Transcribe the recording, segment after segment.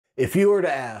If you were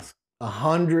to ask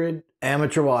 100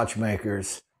 amateur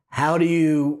watchmakers, how do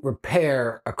you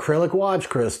repair acrylic watch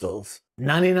crystals?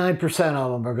 99%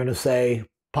 of them are going to say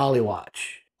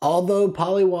PolyWatch. Although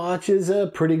PolyWatch is a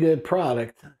pretty good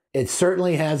product, it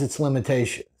certainly has its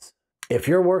limitations. If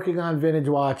you're working on vintage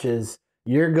watches,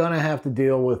 you're going to have to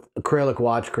deal with acrylic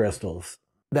watch crystals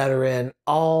that are in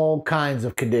all kinds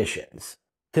of conditions.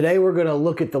 Today we're going to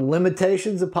look at the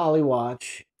limitations of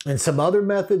PolyWatch and some other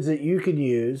methods that you can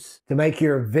use to make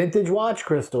your vintage watch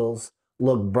crystals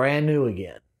look brand new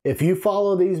again. If you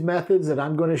follow these methods that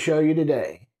I'm going to show you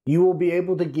today, you will be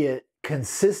able to get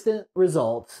consistent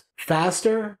results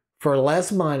faster, for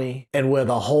less money, and with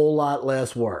a whole lot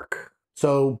less work.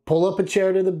 So pull up a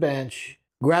chair to the bench,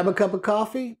 grab a cup of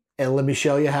coffee, and let me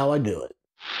show you how I do it.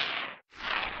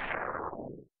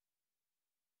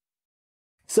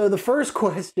 So the first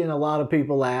question a lot of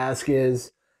people ask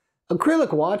is,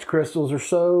 acrylic watch crystals are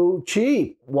so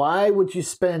cheap. Why would you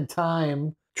spend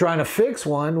time trying to fix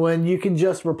one when you can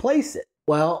just replace it?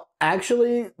 Well,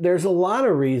 actually, there's a lot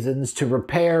of reasons to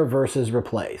repair versus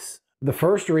replace. The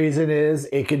first reason is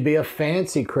it could be a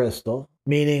fancy crystal,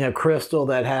 meaning a crystal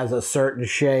that has a certain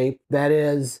shape that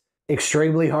is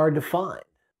extremely hard to find.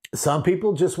 Some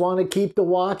people just want to keep the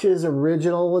watch as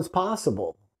original as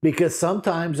possible because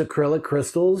sometimes acrylic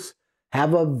crystals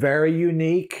have a very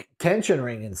unique tension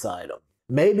ring inside them.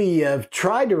 Maybe you've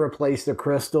tried to replace the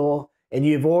crystal and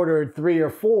you've ordered 3 or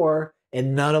 4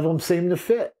 and none of them seem to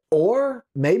fit. Or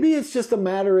maybe it's just a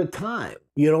matter of time.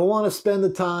 You don't want to spend the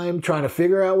time trying to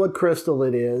figure out what crystal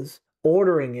it is,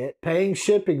 ordering it, paying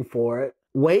shipping for it,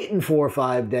 waiting 4 or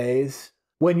 5 days,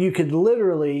 when you could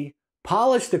literally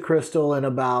polish the crystal in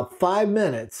about 5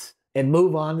 minutes and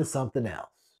move on to something else.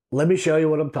 Let me show you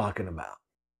what I'm talking about.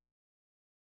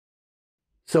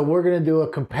 So we're going to do a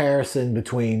comparison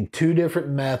between 2 different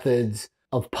methods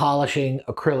of polishing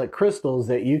acrylic crystals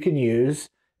that you can use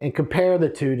and compare the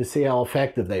 2 to see how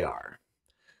effective they are.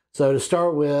 So to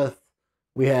start with,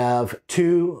 we have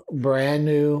 2 brand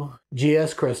new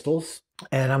GS crystals,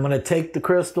 and I'm going to take the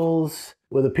crystals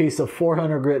with a piece of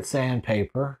 400 grit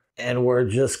sandpaper, and we're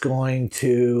going to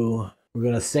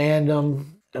sand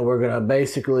them, and we're going to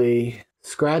basically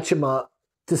scratch them up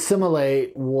to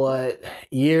simulate what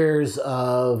years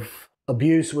of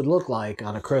abuse would look like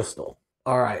on a crystal.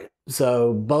 All right,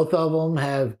 so both of them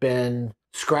have been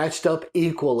scratched up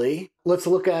equally. Let's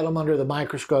look at them under the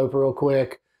microscope real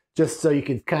quick, just so you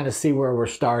can kind of see where we're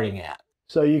starting at.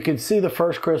 So you can see the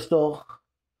first crystal.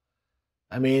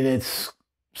 I mean, it's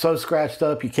so scratched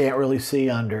up you can't really see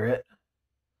under it.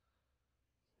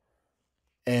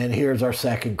 And here's our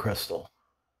second crystal.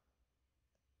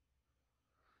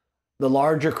 The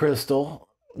larger crystal,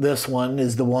 this one,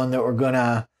 is the one that we're going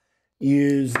to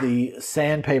use the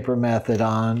sandpaper method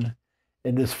on.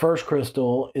 And this first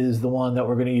crystal is the one that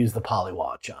we're going to use the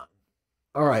PolyWatch on.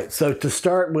 All right, so to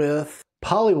start with,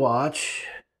 PolyWatch,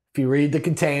 if you read the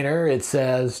container, it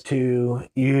says to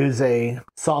use a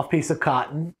soft piece of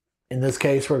cotton. In this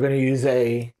case, we're going to use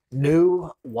a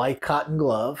new white cotton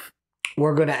glove.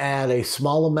 We're going to add a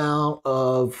small amount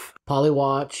of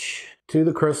PolyWatch to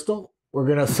the crystal. We're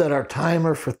going to set our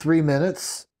timer for 3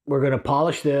 minutes. We're going to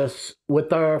polish this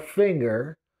with our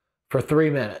finger for 3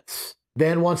 minutes.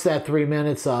 Then once that 3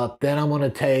 minutes up, then I'm going to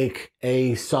take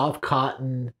a soft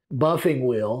cotton buffing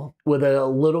wheel with a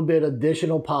little bit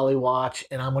additional PolyWatch,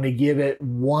 and I'm going to give it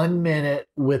 1 minute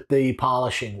with the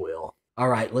polishing wheel. All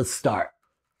right, let's start.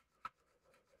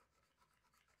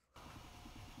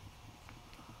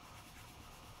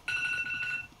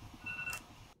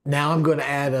 Now I'm going to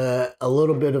add a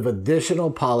little bit of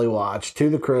additional PolyWatch to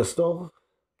the crystal,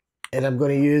 and I'm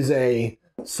going to use a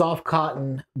soft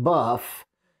cotton buff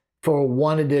for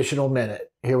 1 additional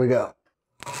minute. Here we go.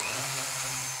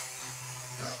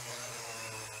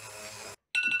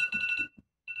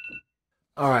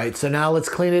 All right, so now let's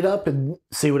clean it up and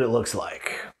see what it looks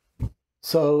like.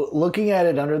 So looking at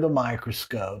it under the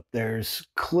microscope, there's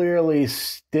clearly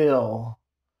still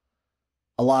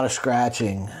a lot of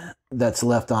scratching that's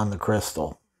left on the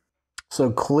crystal.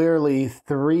 So clearly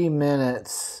 3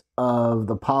 minutes of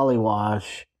the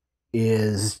PolyWatch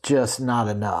is just not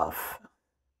enough.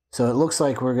 So it looks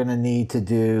like we're going to need to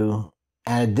do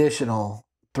an additional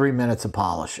 3 minutes of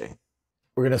polishing.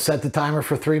 We're going to set the timer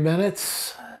for 3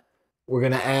 minutes. We're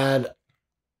going to add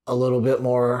a little bit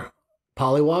more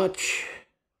PolyWatch.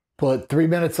 Put 3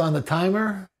 minutes on the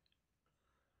timer.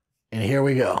 And here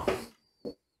we go.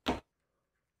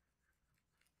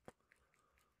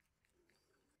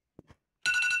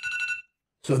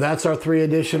 So that's our 3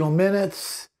 additional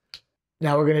minutes.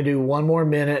 Now we're going to do 1 more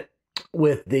minute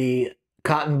with the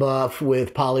cotton buff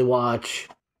with PolyWatch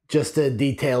just to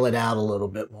detail it out a little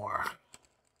bit more.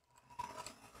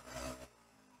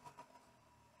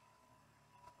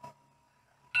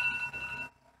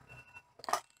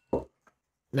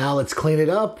 Now let's clean it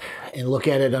up and look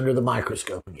at it under the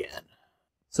microscope again.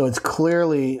 So it's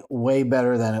clearly way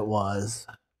better than it was.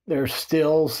 There's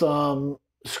still some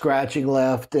scratching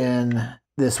left in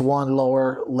this one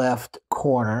lower left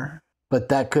corner, but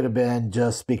that could have been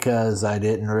just because I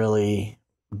didn't really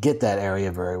get that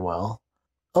area very well.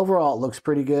 Overall, it looks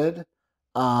pretty good,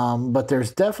 but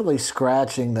there's definitely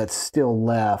scratching that's still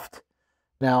left.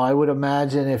 Now, I would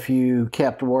imagine if you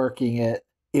kept working it,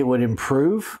 it would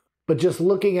improve. But just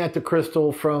looking at the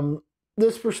crystal from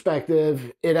this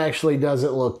perspective, it actually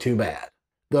doesn't look too bad.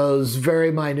 Those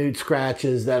very minute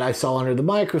scratches that I saw under the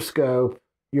microscope,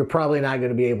 you're probably not going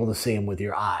to be able to see them with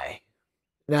your eye.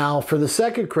 Now, for the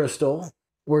second crystal,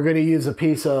 we're going to use a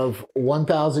piece of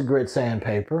 1000 grit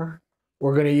sandpaper.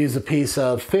 We're going to use a piece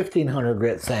of 1500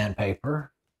 grit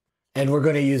sandpaper. And we're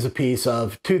going to use a piece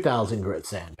of 2000 grit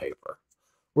sandpaper.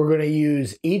 We're going to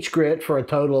use each grit for a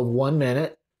total of 1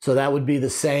 minute. So that would be the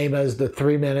same as the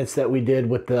 3 minutes that we did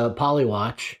with the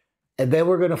PolyWatch. And then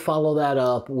we're going to follow that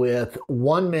up with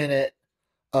 1 minute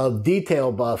of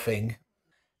detail buffing.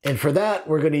 And for that,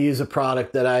 we're going to use a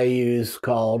product that I use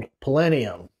called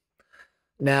Selenium.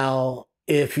 Now,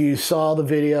 if you saw the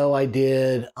video I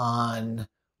did on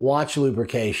watch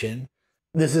lubrication,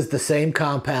 this is the same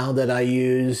compound that I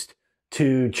used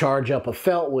to charge up a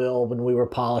felt wheel when we were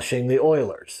polishing the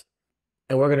Oilers.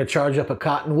 And we're going to charge up a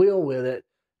cotton wheel with it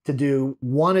to do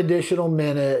 1 additional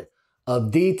minute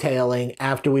of detailing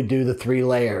after we do the 3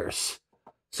 layers.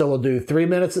 So we'll do 3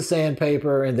 minutes of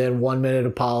sandpaper and then 1 minute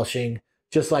of polishing,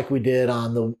 just like we did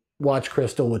on the watch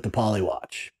crystal with the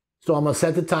PolyWatch. So I'm going to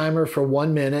set the timer for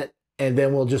 1 minute, and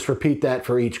then we'll just repeat that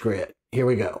for each grit. Here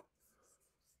we go.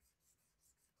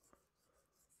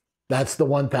 That's the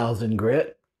 1000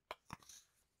 grit.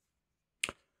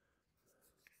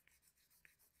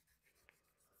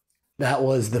 That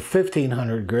was the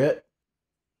 1500 grit.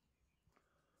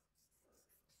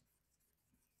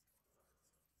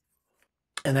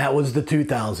 And that was the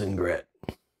 2000 grit.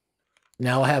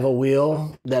 Now I have a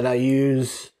wheel that I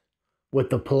use with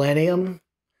the Selenium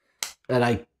that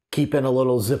I keep in a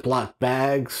little Ziploc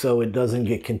bag so it doesn't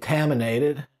get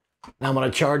contaminated. Now I'm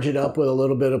going to charge it up with a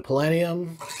little bit of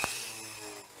Selenium.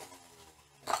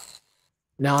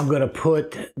 Now I'm going to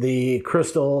put the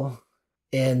crystal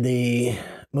in the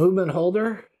movement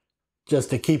holder just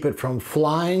to keep it from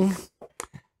flying,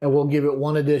 and we'll give it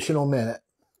 1 additional minute.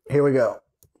 Here we go.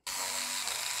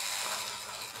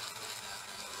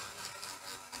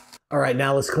 All right,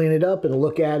 now let's clean it up and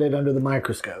look at it under the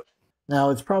microscope. Now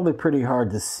it's probably pretty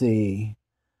hard to see,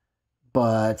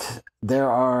 but there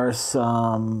are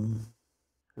some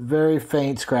very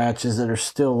faint scratches that are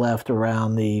still left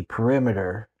around the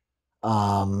perimeter.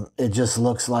 It just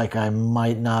looks like I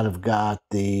might not have got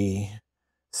the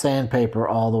sandpaper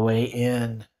all the way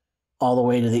in, all the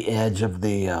way to the edge of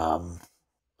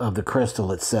the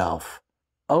crystal itself.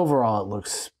 Overall, it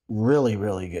looks really,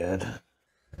 really good.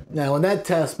 Now, in that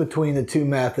test between the 2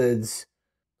 methods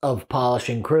of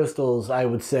polishing crystals, I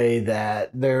would say that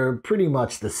they're pretty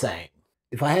much the same.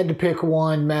 If I had to pick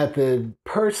one method,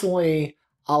 personally,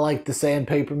 I like the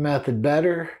sandpaper method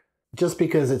better, just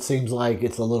because it seems like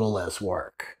it's a little less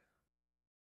work.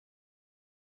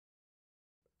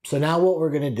 So now what we're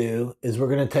going to do is we're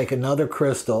going to take another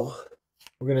crystal.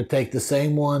 We're going to take the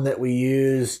same one that we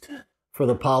used for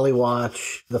the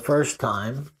PolyWatch the first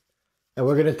time. And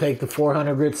we're going to take the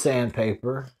 400 grit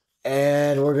sandpaper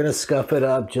and we're going to scuff it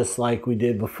up just like we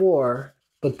did before.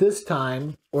 But this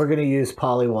time we're going to use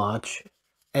PolyWatch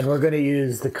and we're going to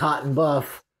use the cotton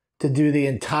buff to do the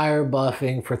entire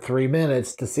buffing for 3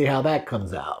 minutes to see how that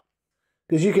comes out.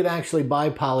 Because you can actually buy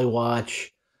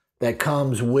PolyWatch that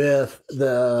comes with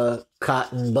the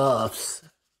cotton buffs.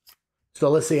 So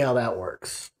let's see how that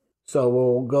works. So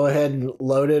we'll go ahead and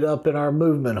load it up in our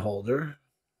movement holder.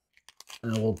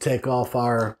 And we'll take off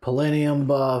our Selenium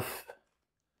buff.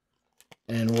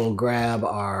 And we'll grab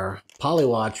our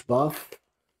PolyWatch buff.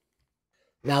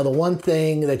 Now the one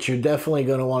thing that you're definitely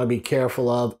going to want to be careful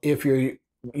of if you're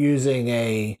using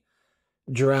a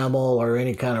Dremel or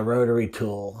any kind of rotary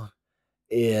tool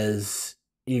is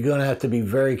you're going to have to be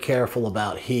very careful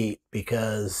about heat,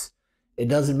 because it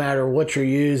doesn't matter what you're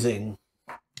using.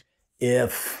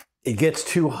 If it gets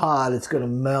too hot, it's going to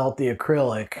melt the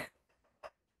acrylic.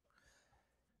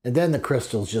 And then the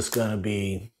crystal's just going to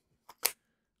be,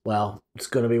 well, it's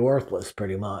going to be worthless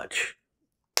pretty much.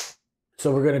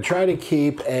 So we're going to try to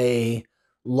keep a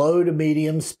low to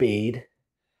medium speed,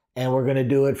 and we're going to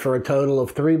do it for a total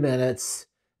of 3 minutes,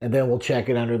 and then we'll check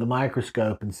it under the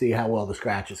microscope and see how well the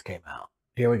scratches came out.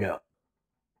 Here we go.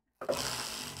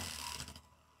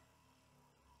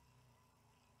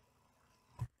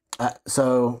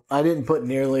 So I didn't put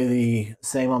nearly the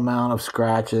same amount of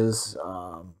scratches.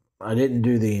 I didn't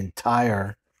do the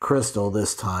entire crystal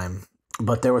this time,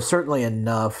 but there was certainly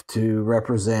enough to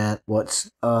represent what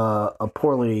a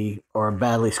poorly or a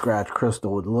badly scratched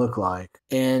crystal would look like.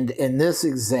 And in this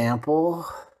example,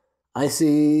 I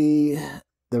see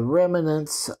the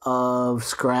remnants of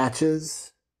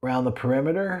scratches around the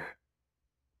perimeter,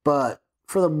 but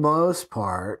for the most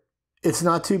part, it's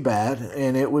not too bad,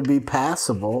 and it would be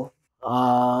passable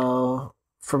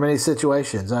for many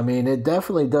situations. I mean, it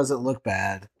definitely doesn't look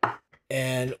bad.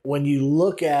 And when you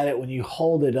look at it, when you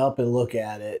hold it up and look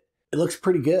at it, it looks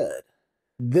pretty good.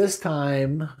 This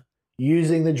time,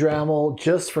 using the Dremel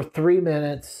just for 3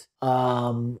 minutes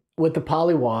with the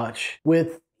PolyWatch,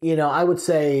 with, I would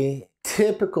say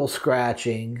typical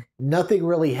scratching, nothing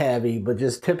really heavy, but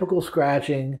just typical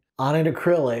scratching on an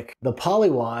acrylic, the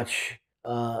PolyWatch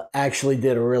actually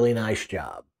did a really nice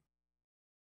job.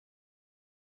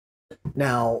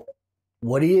 Now,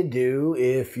 what do you do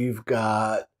if you've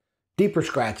got deeper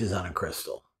scratches on a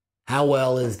crystal? How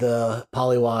well is the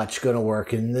PolyWatch going to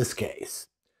work in this case?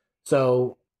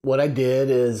 So what I did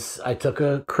is I took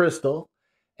a crystal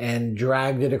and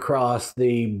dragged it across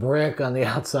the brick on the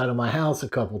outside of my house a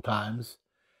couple times.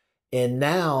 And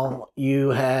now you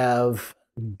have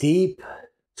deep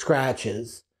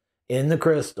scratches in the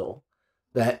crystal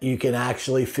that you can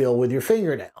actually feel with your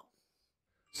fingernail.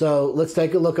 So let's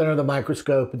take a look under the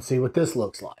microscope and see what this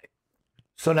looks like.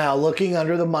 So now looking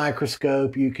under the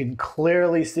microscope, you can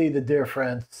clearly see the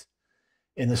difference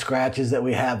in the scratches that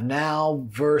we have now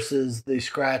versus the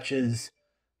scratches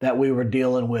that we were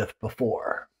dealing with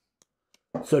before.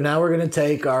 So now we're going to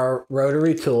take our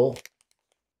rotary tool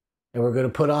and we're going to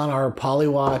put on our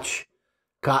PolyWatch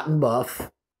cotton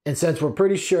buff. And since we're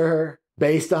pretty sure,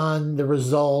 based on the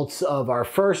results of our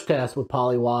first test with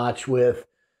PolyWatch with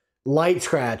light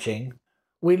scratching,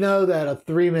 we know that a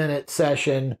 3-minute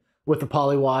session with the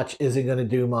PolyWatch isn't going to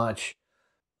do much.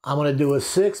 I'm going to do a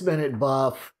 6-minute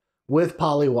buff with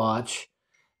PolyWatch,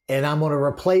 and I'm going to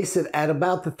replace it at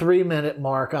about the 3-minute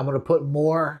mark. I'm going to put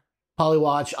more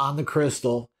PolyWatch on the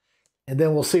crystal, and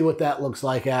then we'll see what that looks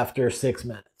like after 6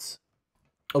 minutes.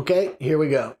 Okay, here we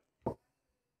go.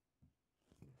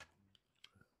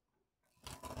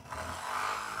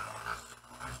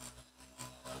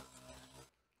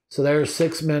 So there's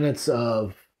 6 minutes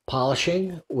of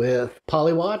polishing with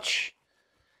PolyWatch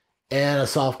and a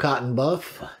soft cotton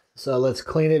buff. So let's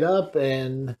clean it up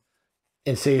and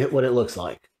see what it looks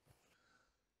like.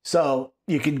 So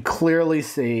you can clearly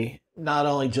see, not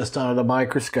only just under the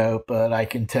microscope, but I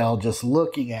can tell just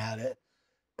looking at it,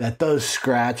 that those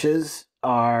scratches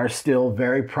are still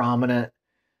very prominent,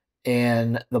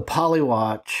 and the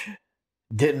PolyWatch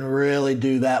didn't really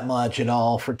do that much at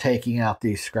all for taking out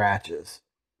these scratches.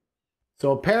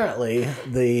 So apparently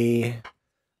the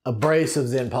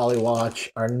abrasives in PolyWatch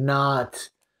are not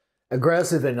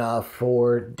aggressive enough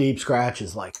for deep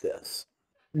scratches like this.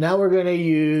 Now we're going to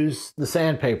use the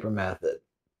sandpaper method.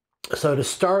 So to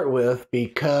start with,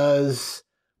 because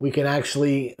we can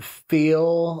actually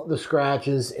feel the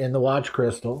scratches in the watch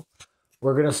crystal,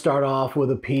 we're going to start off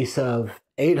with a piece of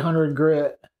 800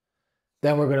 grit.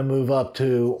 Then we're going to move up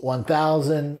to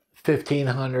 1000,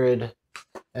 1500,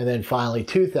 and then finally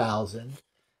 2000.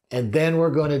 And then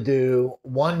we're going to do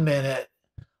 1 minute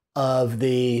of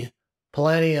the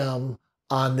Palladium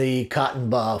on the cotton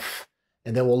buff,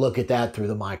 and then we'll look at that through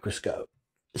the microscope.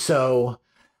 So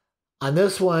on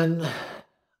this one,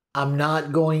 I'm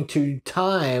not going to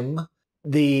time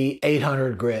the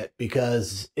 800 grit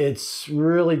because it's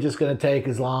really just going to take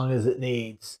as long as it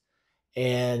needs.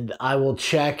 And I will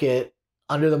check it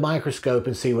under the microscope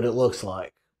and see what it looks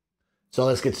like. So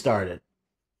let's get started.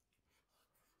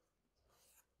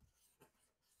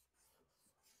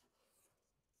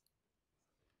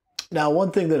 Now,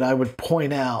 one thing that I would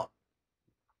point out,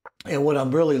 and what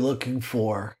I'm really looking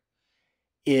for,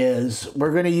 is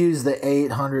we're going to use the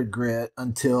 800 grit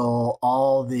until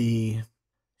all the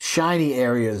shiny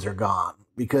areas are gone,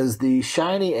 because the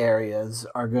shiny areas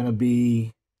are going to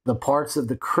be the parts of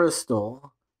the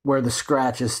crystal where the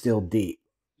scratch is still deep.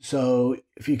 So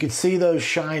if you can see those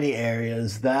shiny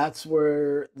areas, that's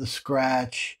where the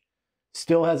scratch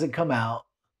still hasn't come out.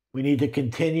 We need to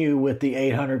continue with the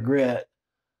 800 grit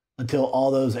until all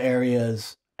those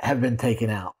areas have been taken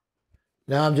out.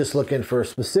 Now I'm just looking for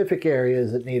specific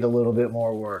areas that need a little bit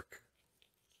more work.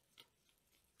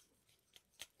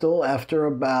 So after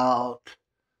about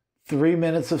 3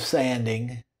 minutes of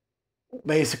sanding,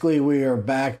 Basically, we are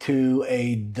back to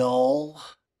a dull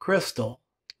crystal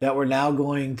that we're now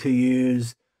going to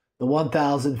use the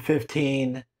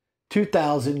 1015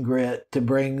 2000 grit to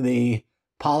bring the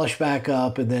polish back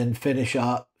up and then finish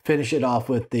it off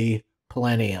with the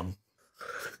palladium.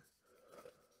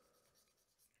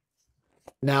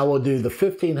 Now we'll do the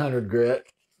 1500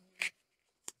 grit.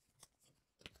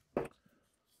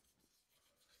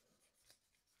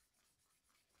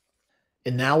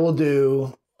 And now we'll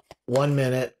do 1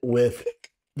 minute with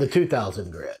the 2000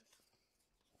 grit.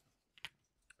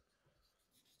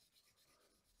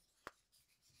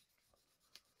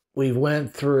 We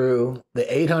went through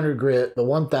the 800 grit, the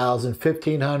 1000,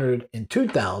 1500, and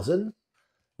 2000.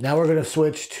 Now we're going to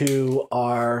switch to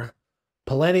our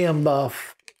palladium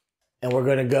buff, and we're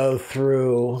going to go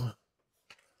through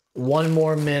 1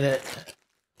 more minute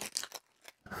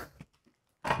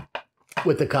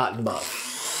with the cotton buff.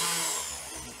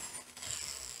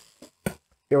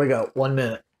 Here we go, 1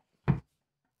 minute.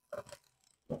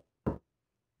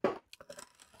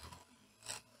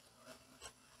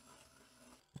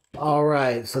 All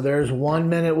right, so there's 1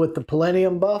 minute with the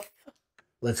palladium buff.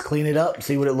 Let's clean it up and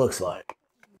see what it looks like.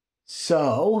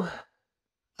 So,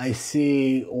 I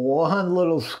see one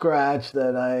little scratch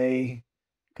that I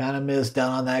kind of missed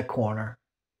down on that corner.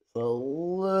 A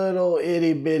little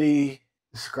itty bitty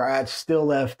scratch still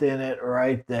left in it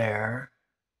right there.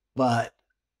 But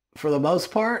for the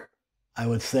most part, I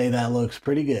would say that looks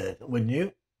pretty good, wouldn't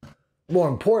you? More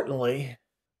importantly,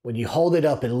 when you hold it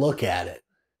up and look at it,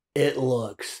 it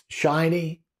looks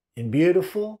shiny and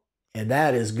beautiful, and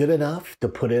that is good enough to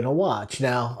put in a watch.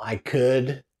 Now, I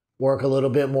could work a little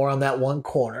bit more on that one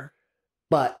corner,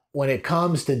 but when it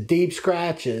comes to deep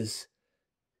scratches,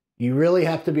 you really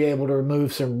have to be able to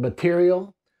remove some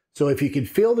material. So if you can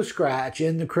feel the scratch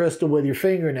in the crystal with your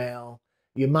fingernail,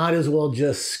 you might as well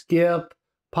just skip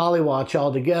PolyWatch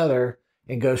altogether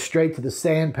and go straight to the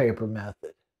sandpaper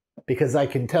method, because I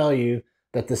can tell you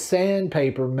that the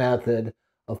sandpaper method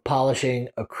of polishing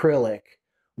acrylic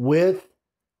with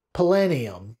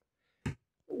palladium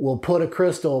will put a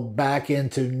crystal back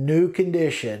into new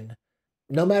condition,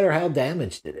 no matter how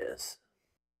damaged it is.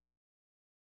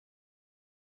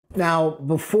 Now,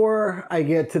 before I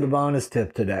get to the bonus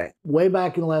tip today, way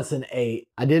back in lesson 8,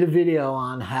 I did a video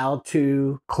on how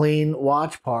to clean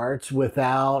watch parts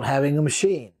without having a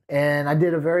machine. And I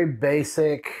did a very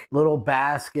basic little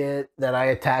basket that I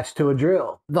attached to a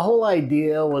drill. The whole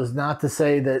idea was not to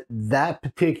say that that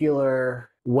particular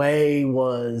way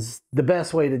was the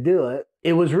best way to do it.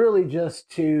 It was really just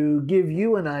to give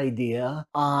you an idea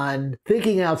on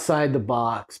thinking outside the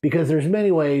box, because there's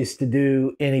many ways to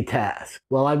do any task.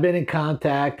 Well, I've been in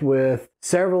contact with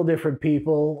several different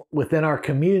people within our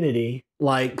community,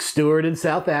 like Stuart in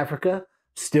South Africa,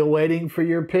 still waiting for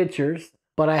your pictures.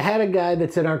 But I had a guy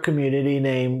that's in our community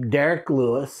named Derek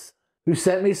Lewis, who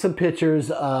sent me some pictures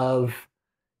of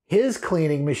his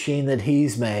cleaning machine that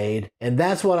he's made, and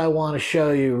that's what I want to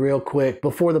show you real quick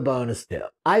before the bonus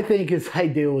tip. I think his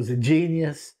idea was a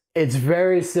genius. It's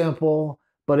very simple,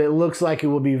 but it looks like it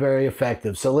will be very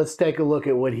effective. So let's take a look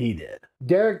at what he did.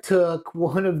 Derek took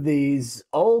one of these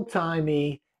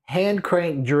old-timey hand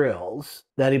crank drills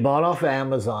that he bought off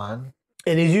Amazon,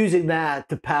 and he's using that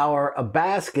to power a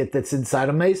basket that's inside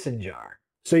a mason jar.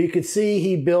 So you can see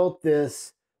he built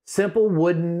this simple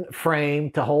wooden frame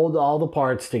to hold all the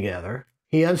parts together.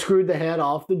 He unscrewed the head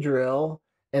off the drill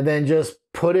and then just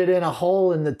put it in a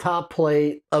hole in the top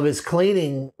plate of his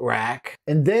cleaning rack.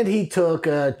 And then he took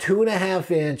a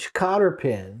 2.5-inch cotter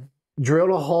pin,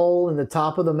 drilled a hole in the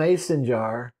top of the mason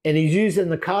jar, and he's using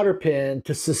the cotter pin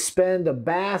to suspend a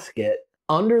basket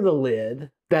under the lid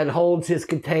that holds his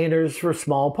containers for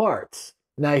small parts.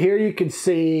 Now here you can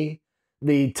see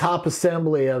the top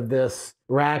assembly of this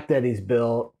rack that he's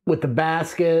built with the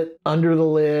basket under the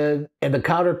lid, and the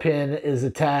cotter pin is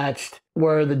attached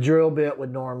where the drill bit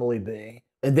would normally be.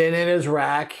 And then in his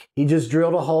rack, he just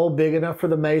drilled a hole big enough for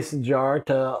the mason jar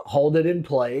to hold it in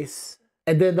place.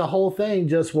 And then the whole thing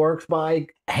just works by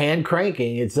hand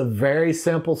cranking. It's a very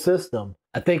simple system.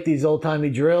 I think these old-timey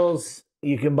drills,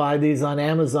 you can buy these on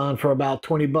Amazon for about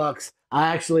 20 bucks.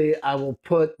 I will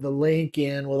put the link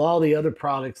in with all the other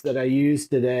products that I use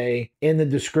today in the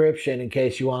description in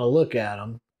case you want to look at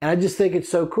them. And I just think it's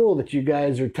so cool that you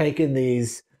guys are taking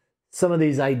some of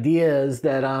these ideas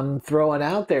that I'm throwing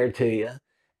out there to you,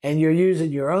 and you're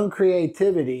using your own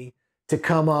creativity to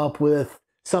come up with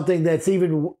something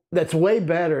that's way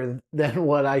better than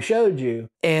what I showed you.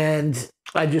 And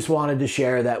I just wanted to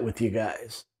share that with you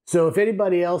guys. So if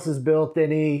anybody else has built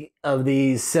any of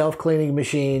these self-cleaning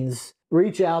machines,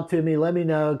 reach out to me, let me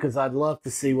know, because I'd love to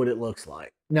see what it looks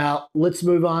like. Now, let's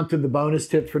move on to the bonus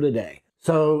tip for today.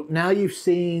 So now you've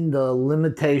seen the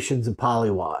limitations of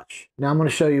PolyWatch. Now I'm going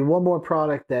to show you one more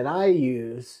product that I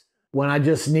use when I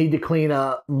just need to clean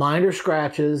up minor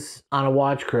scratches on a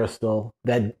watch crystal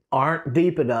that aren't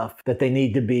deep enough that they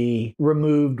need to be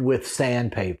removed with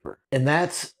sandpaper. And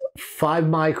that's 5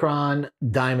 micron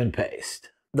diamond paste.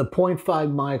 The 0.5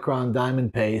 micron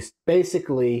diamond paste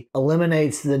basically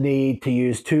eliminates the need to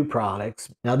use 2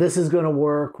 products. Now this is going to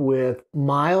work with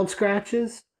mild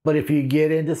scratches, but if you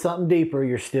get into something deeper,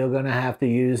 you're still going to have to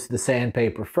use the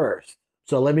sandpaper first.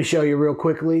 So let me show you real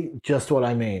quickly just what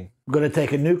I mean. I'm going to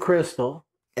take a new crystal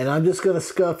and I'm just going to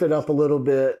scuff it up a little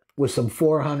bit with some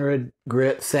 400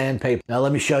 grit sandpaper. Now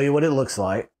let me show you what it looks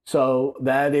like. So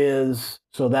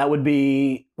that would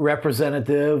be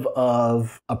representative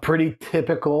of a pretty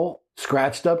typical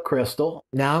scratched up crystal.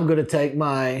 Now I'm going to take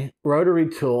my rotary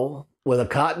tool with a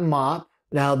cotton mop.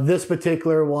 Now this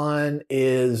particular one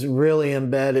is really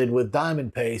embedded with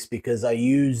diamond paste because I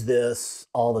use this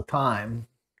all the time.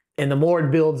 And the more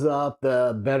it builds up,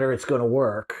 the better it's going to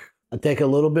work. I take a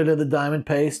little bit of the diamond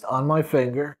paste on my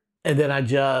finger, and then I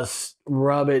just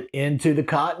rub it into the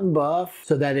cotton buff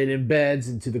so that it embeds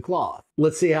into the cloth.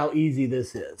 Let's see how easy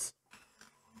this is.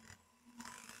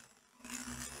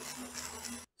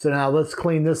 So now let's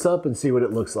clean this up and see what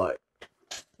it looks like.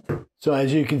 So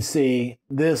as you can see,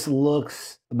 this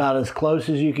looks about as close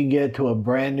as you can get to a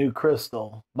brand new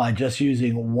crystal by just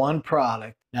using one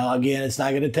product. Now again, it's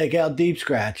not going to take out deep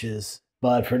scratches,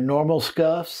 but for normal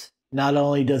scuffs, not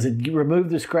only does it remove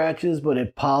the scratches, but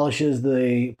it polishes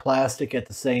the plastic at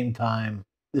the same time.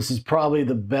 This is probably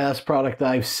the best product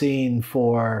I've seen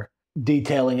for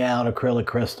detailing out acrylic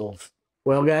crystals.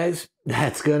 Well guys,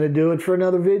 that's going to do it for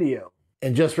another video.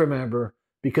 And just remember,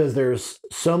 because there's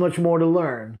so much more to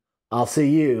learn, I'll see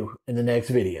you in the next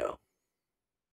video.